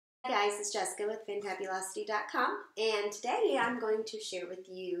guys, it's Jessica with Fantabulosity.com, and today I'm going to share with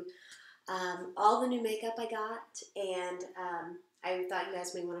you all the new makeup I got, and I thought you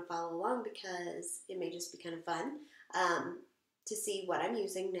guys may want to follow along because it may just be kind of fun to see what I'm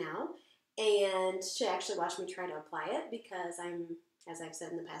using now, and to actually watch me try to apply it because I'm, as I've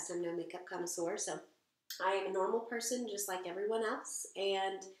said in the past, I'm no makeup connoisseur, so I am a normal person just like everyone else,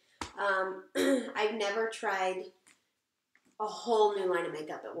 and I've never tried a whole new line of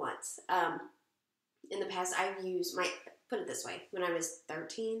makeup at once. In the past, I've used put it this way, when I was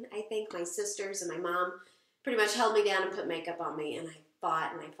 13, I think, my sisters and my mom pretty much held me down and put makeup on me, and I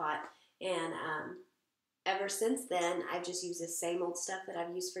fought, and ever since then, I've just used the same old stuff that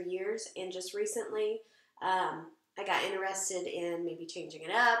I've used for years, and just recently, I got interested in maybe changing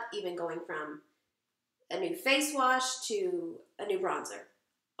it up, even going from a new face wash to a new bronzer,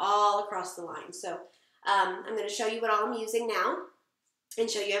 all across the line. So I'm going to show you what all I'm using now and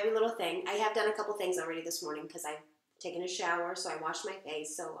show you every little thing. I have done a couple things already this morning because I've taken a shower, so I washed my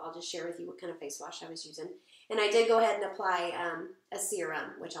face, so I'll just share with you what kind of face wash I was using. And I did go ahead and apply a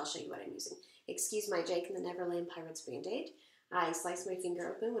serum, which I'll show you what I'm using. Excuse my Jake and the Neverland Pirates Band-Aid. I sliced my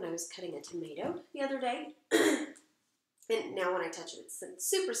finger open when I was cutting a tomato the other day. And now when I touch it, it's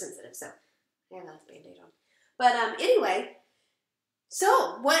super sensitive, so I have a Band-Aid on. But anyway,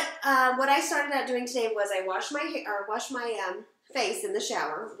 so what I started out doing today was I washed my face in the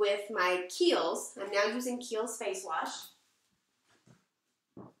shower with my Kiehl's. I'm now using Kiehl's face wash.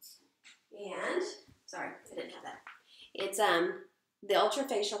 And sorry, I didn't have that. It's the Ultra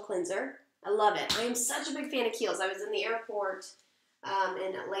Facial Cleanser. I love it. I am such a big fan of Kiehl's. I was in the airport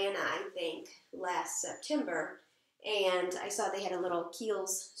in Atlanta, I think, last September, and I saw they had a little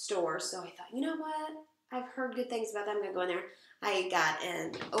Kiehl's store, so I thought, you know what? I've heard good things about that. I'm going to go in there. I got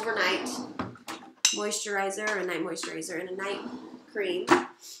an overnight moisturizer, a night moisturizer, and a night cream.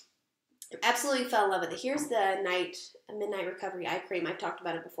 Absolutely fell in love with it. Here's the Midnight Recovery Eye Cream. I've talked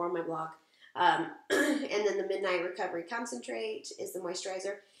about it before on my blog. And then the Midnight Recovery Concentrate is the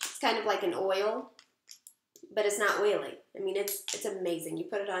moisturizer. It's kind of like an oil, but it's not oily. I mean, it's amazing. You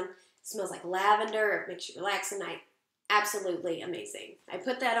put it on, it smells like lavender. It makes you relax at night. Absolutely amazing. I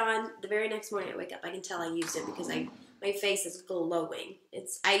put that on the very next morning I wake up. I can tell I used it because my face is glowing.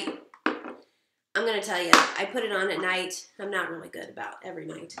 I'm going to tell you, I put it on at night. I'm not really good about every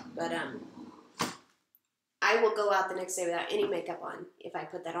night, but I will go out the next day without any makeup on if I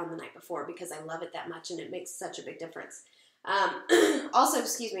put that on the night before because I love it that much and it makes such a big difference. Also,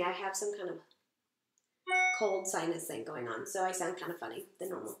 excuse me, I have some kind of cold sinus thing going on, so I sound kind of funny than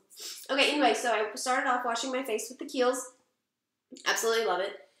normal. Okay, anyway, so I started off washing my face with the Kiehl's. Absolutely love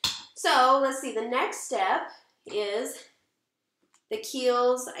it. So, let's see, the next step is the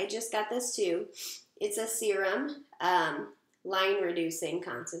Kiehl's. I just got this too. It's a serum, line reducing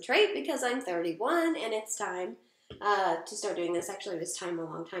concentrate because I'm 31 and it's time to start doing this. Actually, it was time a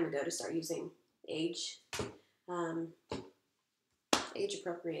long time ago to start using age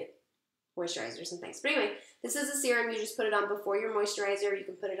appropriate moisturizers and things. But anyway, this is a serum. You just put it on before your moisturizer. You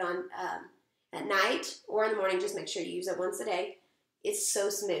can put it on at night or in the morning. Just make sure you use it once a day. It's so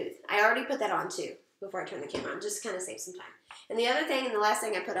smooth. I already put that on too before I turned the camera on, just to kind of save some time. And the other thing, and the last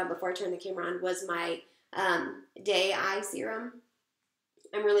thing I put on before I turned the camera on was my day eye serum.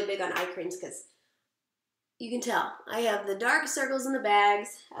 I'm really big on eye creams because you can tell. I have the dark circles in the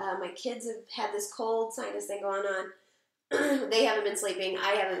bags. My kids have had this cold sinus thing going on. They haven't been sleeping.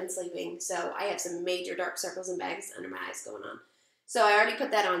 I haven't been sleeping. So I have some major dark circles and bags under my eyes going on. So I already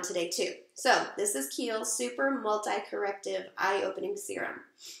put that on today too. So this is Kiehl's Super Multi-Corrective Eye Opening Serum.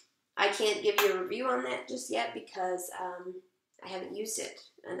 I can't give you a review on that just yet because I haven't used it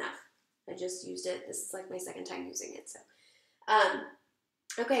enough. I just used it. This is like my second time using it. So,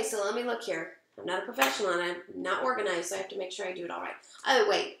 okay, so let me look here. I'm not a professional and I'm not organized, so I have to make sure I do it all right. Oh,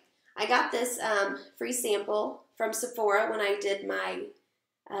 wait. I got this free sample from Sephora when I did my,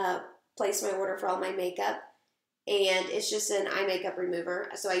 place my order for all my makeup. And it's just an eye makeup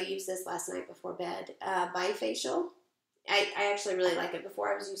remover. So I used this last night before bed. Bifacial. I actually really like it.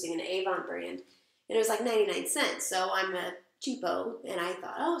 Before I was using an Avon brand. And it was like 99 cents. So I'm a cheapo. And I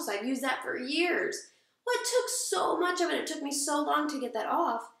thought, oh, so I've used that for years. Well, it took so much of it. It took me so long to get that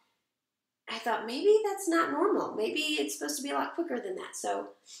off. I thought, maybe that's not normal. Maybe it's supposed to be a lot quicker than that.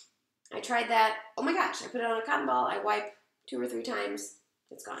 So I tried that. Oh my gosh, I put it on a cotton ball. I wipe 2 or 3 times.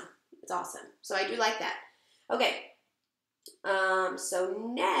 It's gone. It's awesome. So I do like that. Okay. So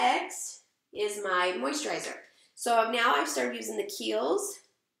next is my moisturizer. So now I've started using the Kiehl's.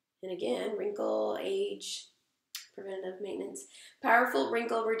 And again, wrinkle, age, preventative maintenance. Powerful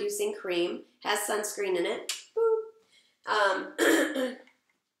wrinkle reducing cream. Has sunscreen in it. Boop.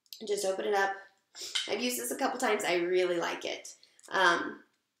 Just open it up. I've used this a couple times. I really like it.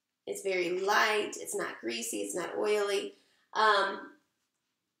 It's very light. It's not greasy. It's not oily.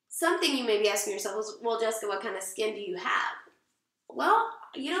 Something you may be asking yourself is, well, Jessica, what kind of skin do you have? Well,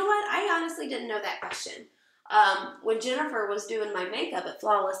 you know what? I honestly didn't know that question. When Jennifer was doing my makeup at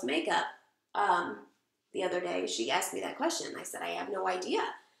Flawless Makeup the other day, she asked me that question. I said, I have no idea.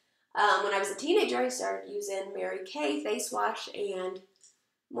 When I was a teenager, I started using Mary Kay face wash and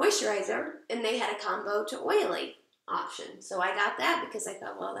moisturizer, and they had a combo to oily option. So I got that because I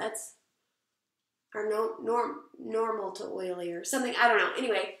thought, well, that's our normal to oily or something. I don't know.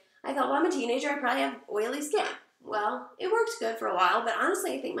 Anyway, I thought, well, I'm a teenager. I probably have oily skin. Well, it worked good for a while, but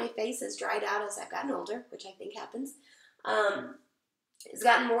honestly, I think my face has dried out as I've gotten older, which I think happens. It's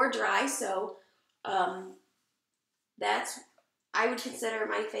gotten more dry, so I would consider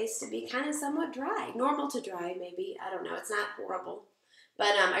my face to be kind of somewhat dry. Normal to dry, maybe. I don't know. It's not horrible.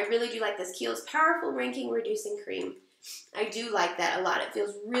 But I really do like this Kiehl's Powerful Wrinkling Reducing Cream. I do like that a lot. It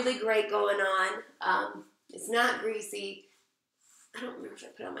feels really great going on. It's not greasy. I don't remember if I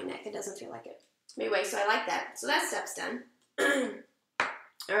put it on my neck. It doesn't feel like it. Anyway, so I like that. So that step's done.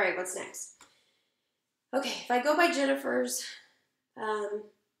 All right, what's next? Okay, if I go by Jennifer's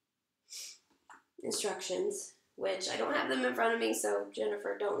instructions, which I don't have them in front of me, so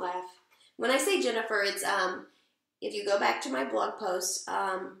Jennifer, don't laugh. When I say Jennifer, it's if you go back to my blog post,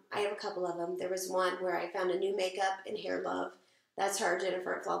 I have a couple of them. There was one where I found a new makeup and hair love. That's her,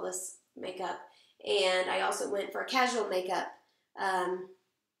 Jennifer at Flawless Makeup. And I also went for a casual makeup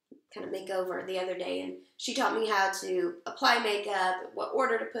kind of makeover the other day, and she taught me how to apply makeup, what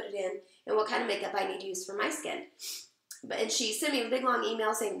order to put it in, and what kind of makeup I need to use for my skin. And she sent me a big long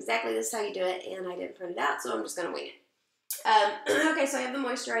email saying exactly this is how you do it, and I didn't print it out, so I'm just going to wing it. Okay, so I have the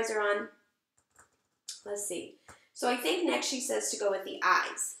moisturizer on. Let's see. So I think next she says to go with the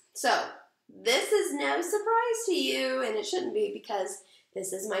eyes. So this is no surprise to you, and it shouldn't be because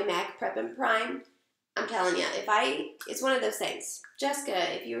this is my MAC Prep and Prime. I'm telling you, it's one of those things.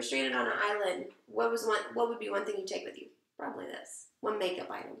 Jessica, if you were stranded on an island, what would be one thing you'd take with you? Probably this. One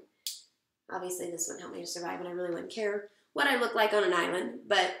makeup item. Obviously, this wouldn't help me to survive, and I really wouldn't care what I look like on an island.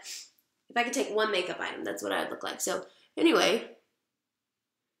 But if I could take one makeup item, that's what I'd look like. So anyway,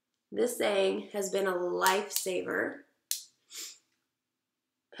 this thing has been a lifesaver.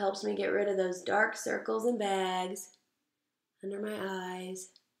 Helps me get rid of those dark circles and bags under my eyes.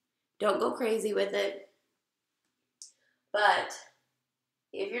 Don't go crazy with it. But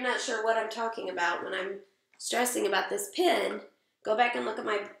if you're not sure what I'm talking about when I'm stressing about this pen, go back and look at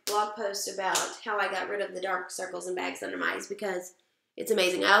my blog post about how I got rid of the dark circles and bags under my eyes because it's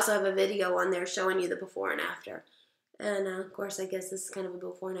amazing. I also have a video on there showing you the before and after. And of course, I guess this is kind of a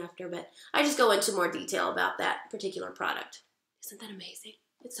before and after, but I just go into more detail about that particular product. Isn't that amazing?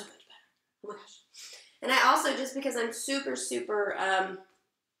 It's so much better. Oh my gosh. And I also, just because I'm super, super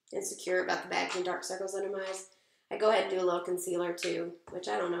insecure about the bags and dark circles under my eyes, I go ahead and do a little concealer too, which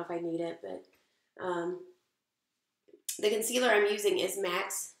I don't know if I need it, but the concealer I'm using is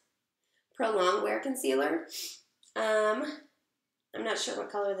MAC's Pro Longwear Concealer. I'm not sure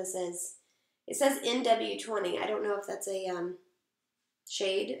what color this is. It says NW20. I don't know if that's a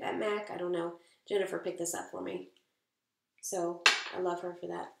shade at MAC. I don't know. Jennifer picked this up for me. So I love her for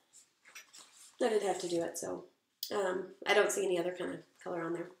that. I didn't have to do it, so I don't see any other kind of color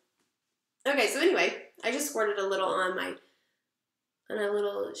on there. Okay, so anyway, I just squirted a little on a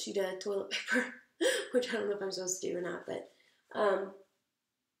little sheet of toilet paper, which I don't know if I'm supposed to do or not, but I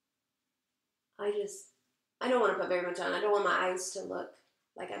don't want to put very much on. I don't want my eyes to look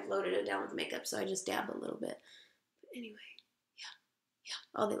like I've loaded it down with makeup, so I just dab a little bit. But anyway, yeah.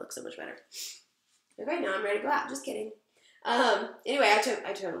 Oh, they look so much better. Okay, now I'm ready to go out. Just kidding. Anyway,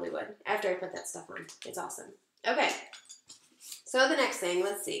 I totally would after I put that stuff on. It's awesome. Okay, so the next thing,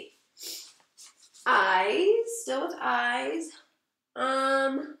 let's see. Eyes, still with eyes.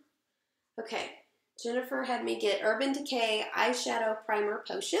 Okay, Jennifer had me get Urban Decay Eyeshadow Primer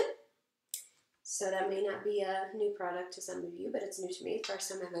Potion. So that may not be a new product to some of you, but it's new to me. First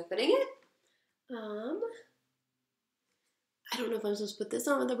time I'm opening it. I don't know if I'm supposed to put this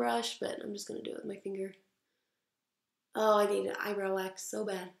on with a brush, but I'm just going to do it with my finger. Oh, I need an eyebrow wax so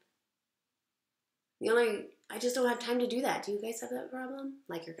bad. I just don't have time to do that. Do you guys have that problem?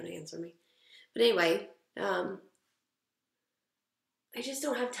 Like you're going to answer me. But anyway, I just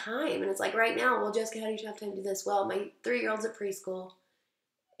don't have time. And it's like right now, well, Jessica, how do you have time to do this? Well, my 3-year-old's at preschool,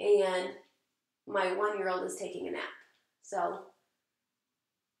 and my 1-year-old is taking a nap. So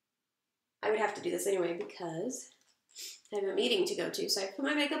I would have to do this anyway because I have a meeting to go to. So I put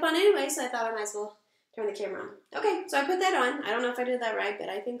my makeup on anyway, so I thought I might as well Turn the camera on. Okay, so I put that on. I don't know if I did that right, but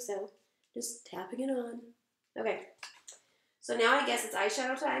I think so. Just tapping it on. Okay. So now I guess it's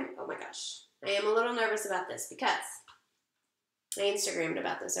eyeshadow time. Oh my gosh. I am a little nervous about this because I Instagrammed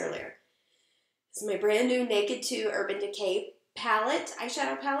about this earlier. This is my brand new Naked 2 Urban Decay palette,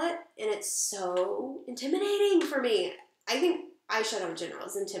 eyeshadow palette, and it's so intimidating for me. I think eyeshadow in general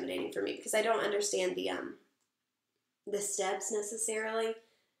is intimidating for me because I don't understand the steps necessarily.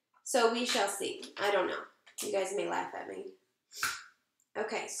 So we shall see. I don't know. You guys may laugh at me.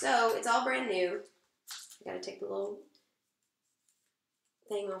 Okay, so it's all brand new. I gotta take the little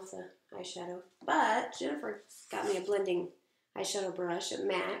thing off the eyeshadow. But Jennifer got me a blending eyeshadow brush at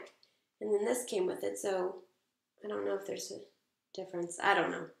MAC. And then this came with it, so I don't know if there's a difference. I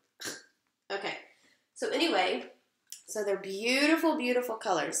don't know. Okay, so anyway, so they're beautiful, beautiful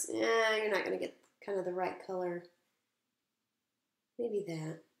colors. Yeah, you're not going to get kind of the right color. Maybe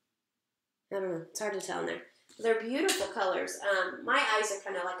that. I don't know. It's hard to tell in there. They're beautiful colors. My eyes are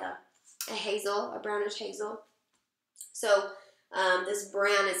kind of like a hazel, a brownish hazel. So this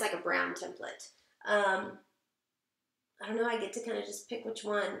brown, it's like a brown template. I don't know, I get to kind of just pick which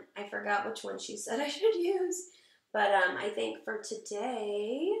one. I forgot which one she said I should use. But I think for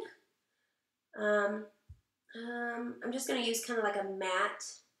today, I'm just going to use kind of like a matte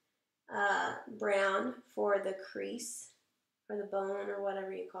brown for the crease, or the bone, or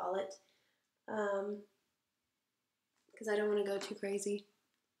whatever you call it. Because I don't want to go too crazy.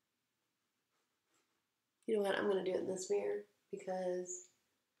 You know what, I'm going to do it in this mirror because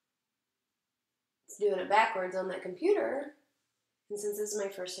it's doing it backwards on that computer. And since this is my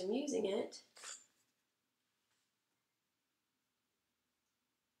first time using it,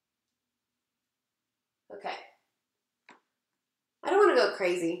 okay. I don't want to go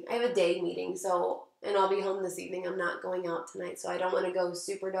crazy. I have a day meeting, and I'll be home this evening. I'm not going out tonight, so I don't want to go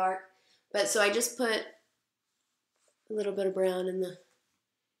super dark. But so I just put a little bit of brown in the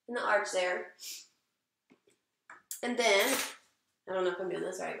arch there. And then, I don't know if I'm doing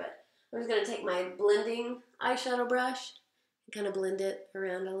this right, but I'm just going to take my blending eyeshadow brush and kind of blend it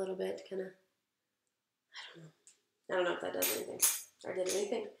around a little bit. Kind of, I don't know if that does anything or did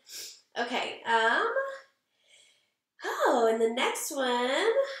anything. Okay, oh, and the next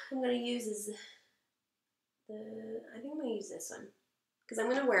one I'm going to use is I think I'm going to use this one because I'm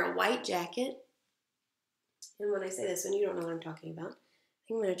going to wear a white jacket. And when I say this one, you don't know what I'm talking about. I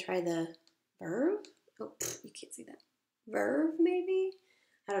think I'm going to try the Verve. Oh, you can't see that. Verve, maybe?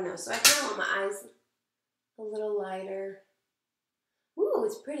 I don't know. So I kind of want my eyes a little lighter. Ooh,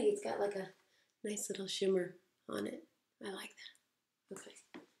 it's pretty. It's got like a nice little shimmer on it. I like that. Okay.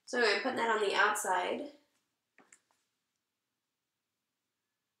 So anyway, I'm putting that on the outside.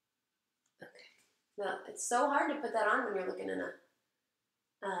 Okay. Now, it's so hard to put that on when you're looking in a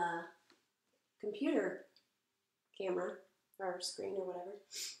computer camera or screen or whatever.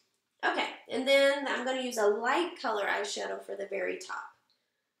 Okay, and then I'm going to use a light color eyeshadow for the very top.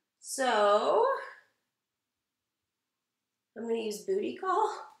 So, I'm going to use Booty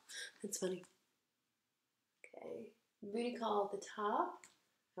Call. That's funny. Okay, Booty Call at the top.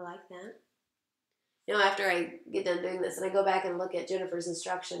 I like that. You know, after I get done doing this and I go back and look at Jennifer's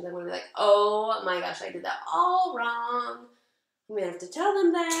instructions, I'm going to be like, oh my gosh, I did that all wrong. I'm going to have to tell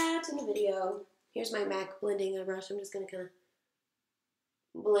them that in the video. Here's my MAC blending brush. I'm just going to kind of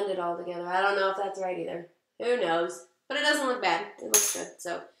blend it all together. I don't know if that's right either. Who knows? But it doesn't look bad. It looks good.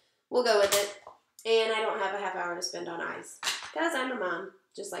 So we'll go with it. And I don't have a half hour to spend on eyes. Because I'm a mom.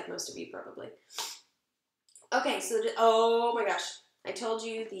 Just like most of you probably. Okay, so oh my gosh. I told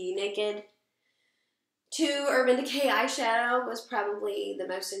you the Naked 2 Urban Decay eyeshadow was probably the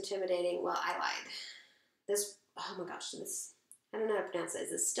most intimidating. Well, I lied. This, oh my gosh, this, I don't know how to pronounce it.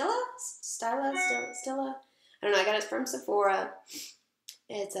 Is it Stella? Stella? I don't know. I got it from Sephora.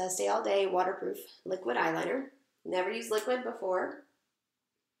 It's a Stay All Day waterproof liquid eyeliner. Never used liquid before.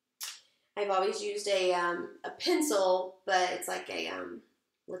 I've always used a pencil, but it's like a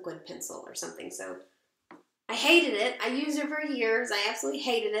liquid pencil or something. So I hated it. I used it for years. I absolutely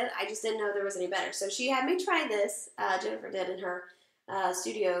hated it. I just didn't know there was any better. So she had me try this. Jennifer did in her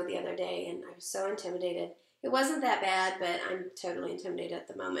studio the other day, and I was so intimidated. It wasn't that bad, but I'm totally intimidated at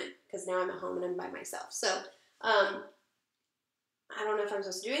the moment because now I'm at home and I'm by myself. So I don't know if I'm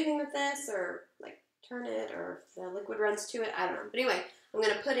supposed to do anything with this or like turn it or if the liquid runs to it. I don't know. But anyway, I'm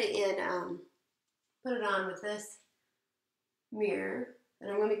going to put it in, put it on with this mirror. And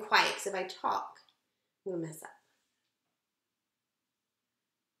I'm going to be quiet because if I talk, I'm going to mess up.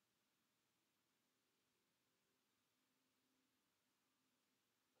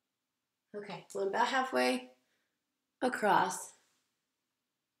 Okay, well, I'm about halfway across.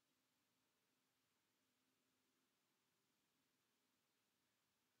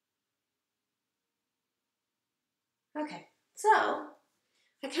 Okay, so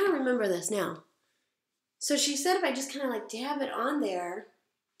I kind of remember this now. So she said if I just kind of like dab it on there,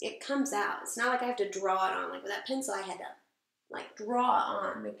 it comes out. It's not like I have to draw it on. Like with that pencil, I had to like draw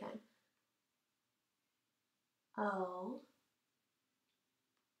it on big time. Oh.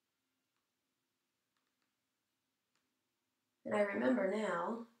 And I remember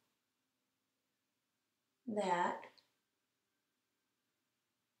now that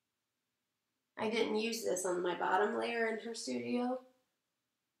I didn't use this on my bottom layer in her studio.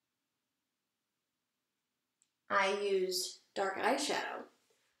 I used dark eyeshadow,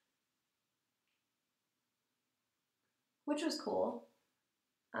 which was cool,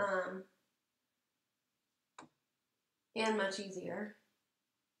 and much easier.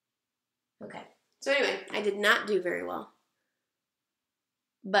 Okay, so anyway, I did not do very well,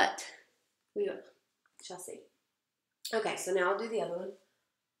 but we shall see. Okay, so now I'll do the other one.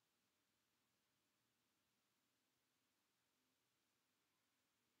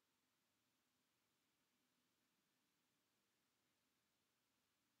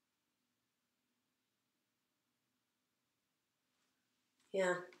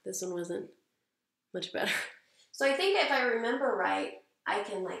 Yeah, this one wasn't much better. So I think if I remember right, I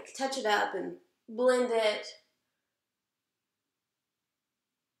can like touch it up and blend it.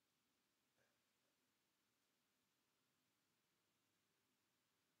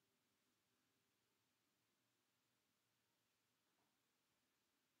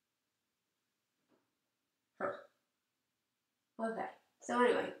 Huh. Okay, so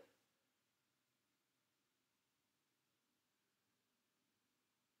anyway.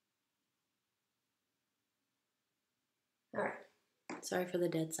 All right, sorry for the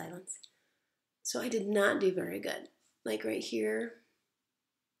dead silence. So I did not do very good. Like right here,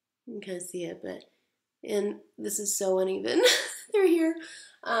 you can kind of see it, but, and this is so uneven through here.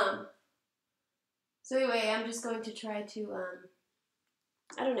 So anyway, I'm just going to try to,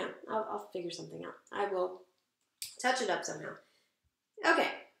 I don't know, I'll figure something out. I will touch it up somehow. Okay,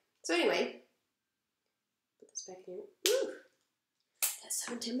 so anyway, put this back here. Ooh, that's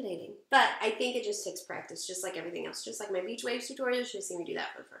so intimidating. But I think it just takes practice, just like everything else. Just like my beach waves tutorial, you should have seen me do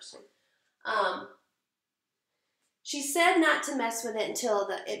that for the first time. She said not to mess with it until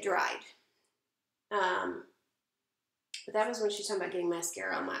it dried. But that was when she was talking about getting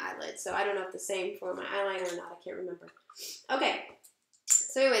mascara on my eyelids. So I don't know if the same for my eyeliner or not. I can't remember. Okay.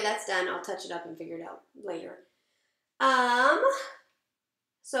 So anyway, that's done. I'll touch it up and figure it out later.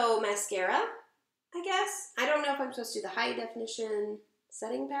 So mascara, I guess. I don't know if I'm supposed to do the high definition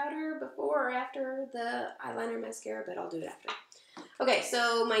setting powder before or after the eyeliner mascara, but I'll do it after. Okay,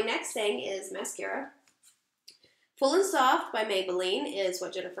 so my next thing is mascara. Full and Soft by Maybelline is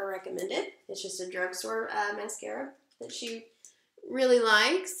what Jennifer recommended. It's just a drugstore mascara that she really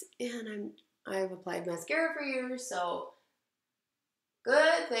likes, and I've applied mascara for years, so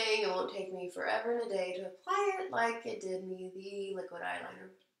good thing it won't take me forever and a day to apply it like it did me the liquid eyeliner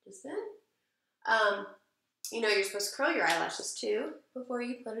just then. You know you're supposed to curl your eyelashes too before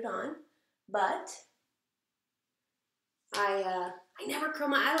you put it on, but I never curl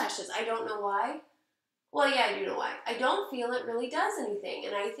my eyelashes. I don't know why. Well, yeah, I do know why. I don't feel it really does anything,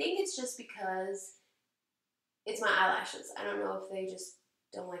 and I think it's just because it's my eyelashes. I don't know if they just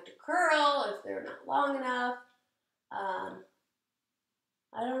don't like to curl, if they're not long enough.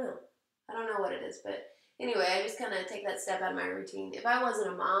 I don't know. I don't know what it is, but anyway, I just kind of take that step out of my routine. If I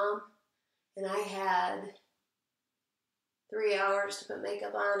wasn't a mom and I had 3 hours to put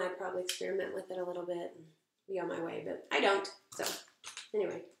makeup on, I'd probably experiment with it a little bit and be on my way, but I don't. So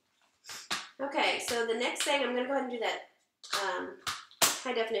anyway. Okay, so the next thing, I'm going to go ahead and do that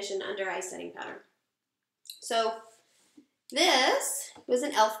high definition under eye setting powder. So this was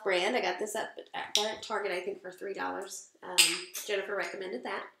an e.l.f. brand. I got this at Target, I think, for $3. Jennifer recommended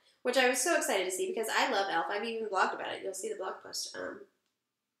that, which I was so excited to see because I love e.l.f. I've even blogged about it. You'll see the blog post.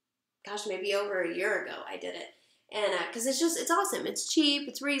 Gosh, maybe over a year ago I did it. And because it's awesome. It's cheap.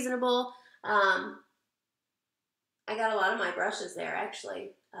 It's reasonable. I got a lot of my brushes there,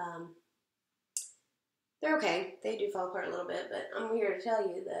 actually. They're okay. They do fall apart a little bit, but I'm here to tell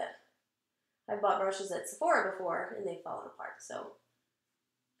you that I've bought brushes at Sephora before, and they've fallen apart, so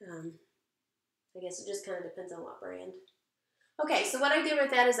I guess it just kind of depends on what brand. Okay, so what I did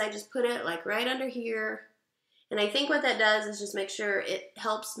with that is I just put it like right under here, and I think what that does is just it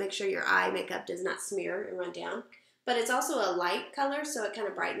helps make sure your eye makeup does not smear and run down, but it's also a light color, so it kind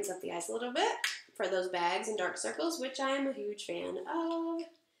of brightens up the eyes a little bit for those bags and dark circles, which I am a huge fan of.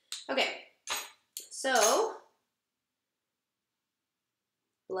 Okay. So,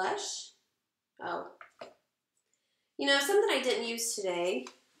 blush. Oh. You know, something I didn't use today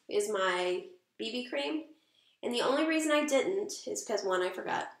is my BB cream. And the only reason I didn't is because, one, I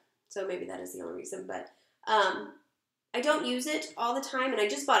forgot. So maybe that is the only reason. But I don't use it all the time, and I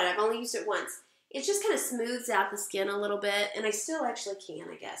just bought it. I've only used it once. It just kind of smooths out the skin a little bit, and I still actually can,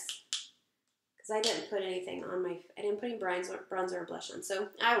 I guess. Because I didn't put anything on my, I didn't put any bronzer or blush on, so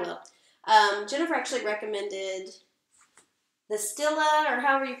I will. Jennifer actually recommended the Stila, or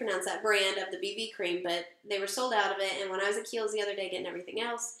however you pronounce that brand of the BB cream, but they were sold out of it, and when I was at Kiehl's the other day getting everything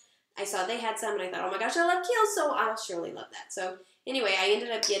else, I saw they had some, and I thought, oh my gosh, I love Kiehl's, so I'll surely love that. So anyway, I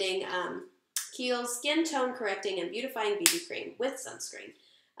ended up getting Kiehl's Skin Tone Correcting and Beautifying BB Cream with sunscreen.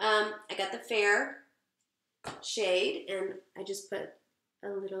 I got the fair shade, and I just put a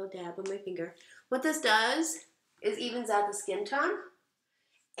little dab on my finger. What this does is evens out the skin tone.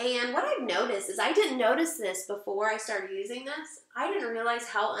 And what I've noticed is, I didn't notice this before I started using this. I didn't realize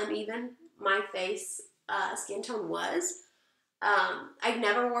how uneven my face skin tone was. I've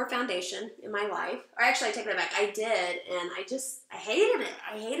never wore foundation in my life. Or actually, I take that back. I did, and I hated it.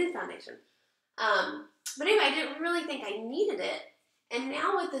 I hated foundation. But anyway, I didn't really think I needed it. And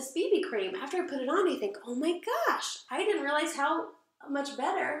now with this BB cream, after I put it on, I think, oh my gosh, I didn't realize how much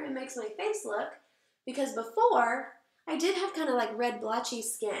better it makes my face look. Because before, I did have kind of like red blotchy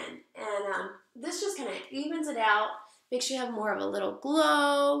skin. And this just kind of evens it out, makes you have more of a little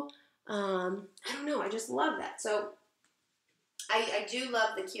glow. I don't know, I just love that. So I do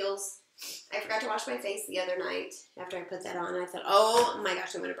love the Kiehl's. I forgot to wash my face the other night after I put that on. I thought, oh my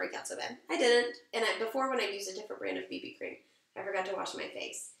gosh, I'm going to break out so bad. I didn't. And before, when I used a different brand of BB cream, I forgot to wash my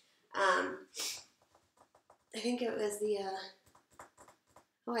face. I think it was the,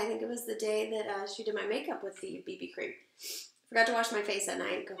 I think it was the day that she did my makeup with the BB cream. Forgot to wash my face that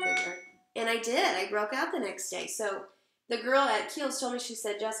night, go figure. And I did. I broke out the next day. So the girl at Kiehl's told me, she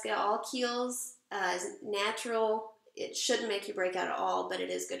said, Jessica, all Kiehl's is natural. It shouldn't make you break out at all, but it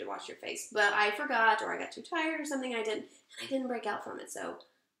is good to wash your face. But I forgot, or I got too tired or something, and I didn't break out from it, so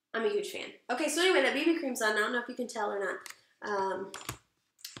I'm a huge fan. Okay, so anyway, that BB cream's on. I don't know if you can tell or not,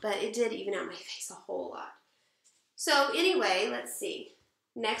 but it did even out my face a whole lot. So anyway, let's see.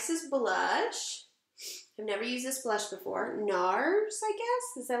 Next is blush. I've never used this blush before. NARS, I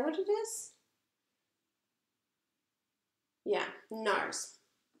guess? Is that what it is? Yeah, NARS.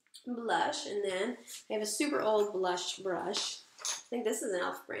 Blush, and then I have a super old blush brush. I think this is an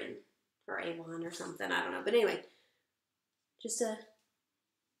e.l.f. brand, or Avon or something, I don't know. But anyway,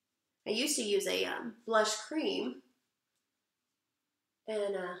 I used to use a blush cream,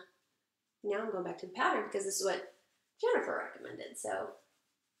 and now I'm going back to the powder because this is what Jennifer recommended. So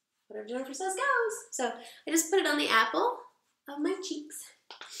whatever Jennifer says goes. So I just put it on the apple of my cheeks,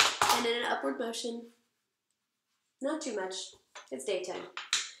 and in an upward motion. Not too much. It's daytime.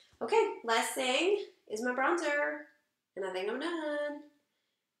 Okay, last thing is my bronzer, and I think I'm done.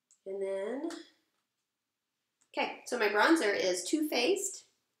 And then, okay, so my bronzer is Too Faced.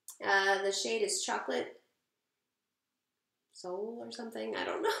 The shade is Chocolate Soul or something, I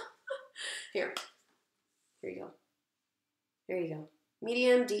don't know. Here you go. There you go.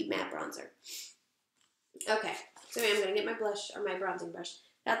 Medium Deep Matte Bronzer. Okay, so I'm going to get my blush, or my bronzing brush.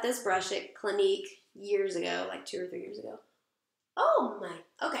 Got this brush at Clinique years ago, like 2 or 3 years ago. Oh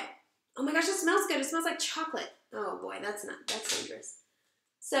my, okay. Oh my gosh, it smells good. It smells like chocolate. Oh boy, that's dangerous.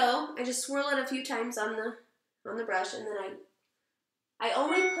 So I just swirl it a few times on the brush, and then I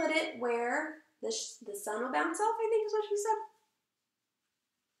only put it where the sun will bounce off, I think is what she said.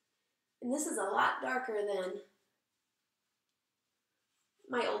 And this is a lot darker than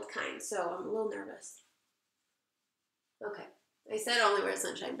my old kind, so I'm a little nervous. Okay, I said only where it's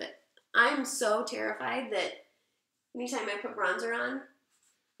sunshine, but I'm so terrified that anytime I put bronzer on,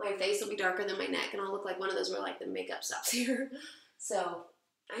 my face will be darker than my neck, and I'll look like one of those where like the makeup stops here. So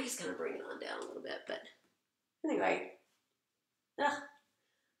I just kind of bring it on down a little bit, but anyway, I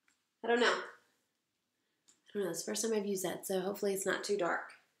don't know. It's the first time I've used that, so hopefully it's not too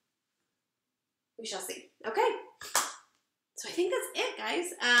dark. We shall see. Okay, so I think that's it,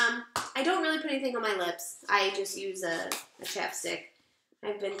 guys. I don't really put anything on my lips. I just use a chapstick.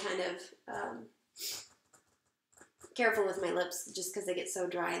 I've been kind of careful with my lips just because they get so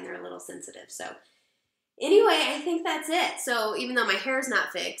dry and they're a little sensitive. So anyway, I think that's it. So even though my hair is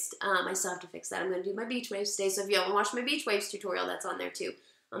not fixed, I still have to fix that. I'm going to do my beach waves today. So if you want to watch my beach waves tutorial, that's on there too,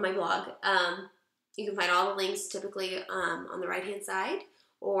 on my blog. You can find all the links typically on the right-hand side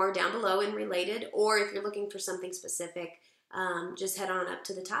or down below in related. Or if you're looking for something specific, just head on up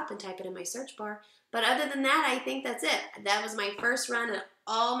to the top and type it in my search bar. But other than that, I think that's it. That was my first run at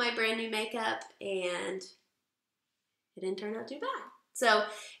all my brand new makeup, and it didn't turn out too bad. So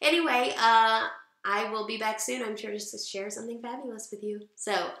anyway, I will be back soon, I'm sure, just to share something fabulous with you.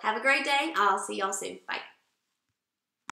 So have a great day. I'll see y'all soon. Bye.